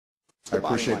I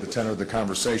appreciate the tenor of the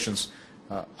conversations.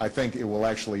 I think it will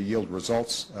actually yield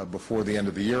results before the end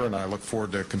of the year, and I look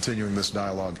forward to continuing this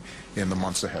dialogue in the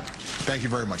months ahead. Thank you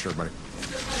very much, everybody.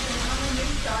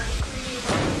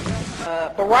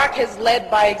 Barack has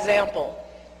led by example.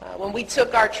 When we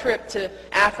took our trip to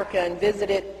Africa and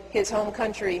visited his home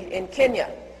country in Kenya,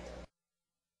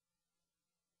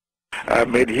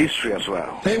 made history as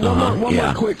well. Hey, one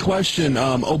more quick question.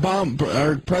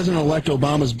 President-elect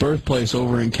Obama's birthplace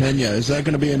over in Kenya, is that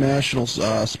going to be a national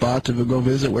spot to go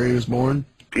visit where he was born?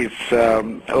 It's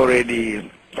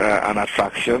already an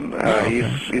attraction.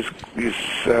 His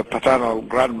paternal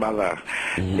grandmother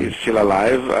is still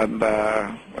alive, and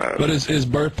but his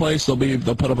birthplace,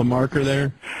 they'll put up a marker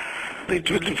there. It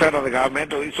will depend on the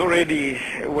government. It's already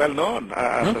well known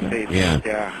as a state.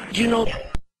 Yeah. Do you know?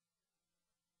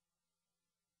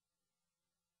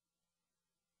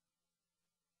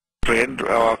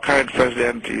 Our current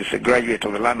president is a graduate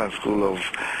of the London School of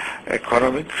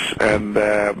Economics, and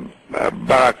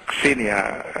Barack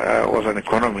Sr. Was an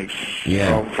economist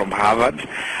from Harvard.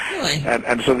 Really?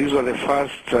 And so these were the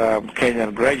first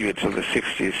Kenyan graduates of the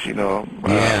 60s, you know,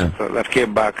 that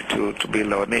came back to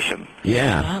build our nation.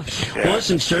 Well,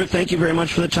 listen, sir, thank you very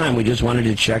much for the time. We just wanted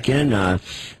to check in,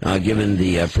 given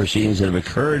the proceedings that have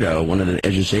occurred. One of the,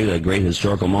 as you say, a great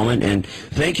historical moment. And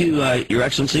thank you, Your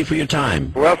Excellency, for your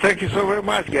time. Well, thank you so very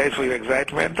much, guys, for your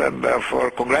excitement and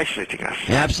for congratulating us.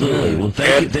 Absolutely. Well,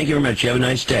 thank you very much. You have a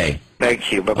nice day.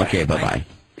 Thank you. Bye-bye. Okay, bye-bye.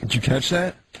 Did you catch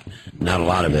that? Not a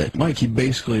lot of it. Mike, he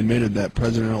basically admitted that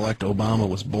President-elect Obama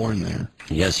was born there.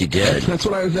 Yes, he did. That's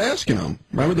what I was asking him.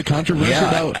 Remember the controversy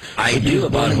about... I do,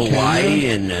 about Hawaii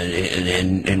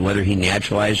and whether he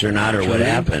naturalized or not, or what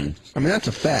happened. I mean, that's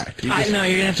a fact. I know,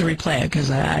 you're going to have to replay it,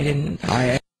 because I didn't...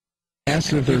 I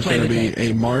asked him if there's going to be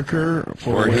a marker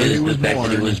for where he was born.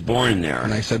 That he was born there.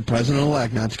 And I said,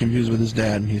 President-elect, not to confuse with his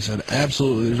dad. And he said,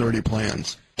 absolutely, there's already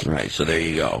plans. Right, so there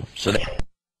you go. So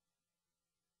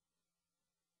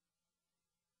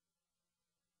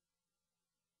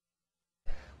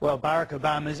Well, Barack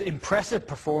Obama's impressive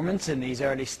performance in these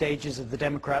early stages of the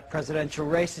Democrat presidential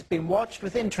race has been watched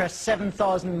with interest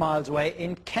 7,000 miles away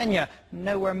in Kenya,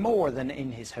 nowhere more than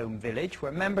in his home village,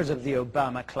 where members of the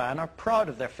Obama clan are proud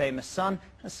of their famous son,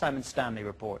 as Simon Stanley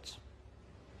reports.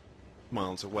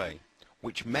 Miles away,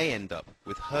 which may end up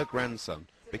with her grandson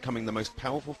becoming the most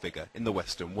powerful figure in the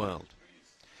Western world.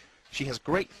 She has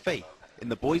great faith in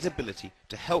the boy's ability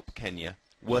to help Kenya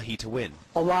were he to win.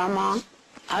 Obama,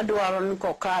 I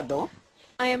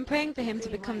am praying for him to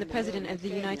become the President of the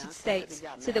United States,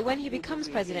 so that when he becomes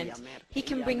President, he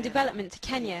can bring development to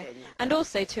Kenya and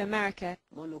also to America.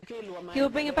 He will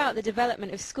bring about the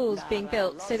development of schools being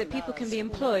built so that people can be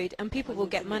employed and people will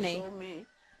get money.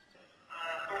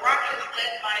 Barack has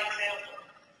led by example.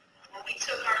 When we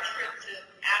took our trip to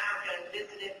Africa and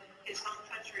visited his home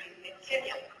country in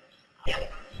Kenya,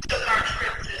 took our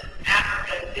trip to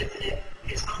Africa and visited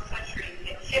his home country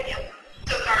in Kenya.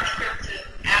 Took our trip to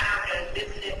Africa and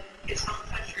visited his home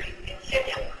country in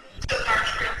Kenya. Took our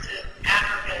trip to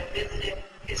Africa and visited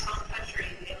his home country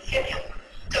in Kenya.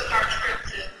 Took our trip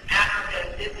to Africa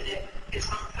and visited his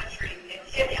home country in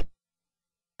Kenya.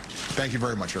 Thank you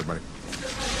very much, everybody.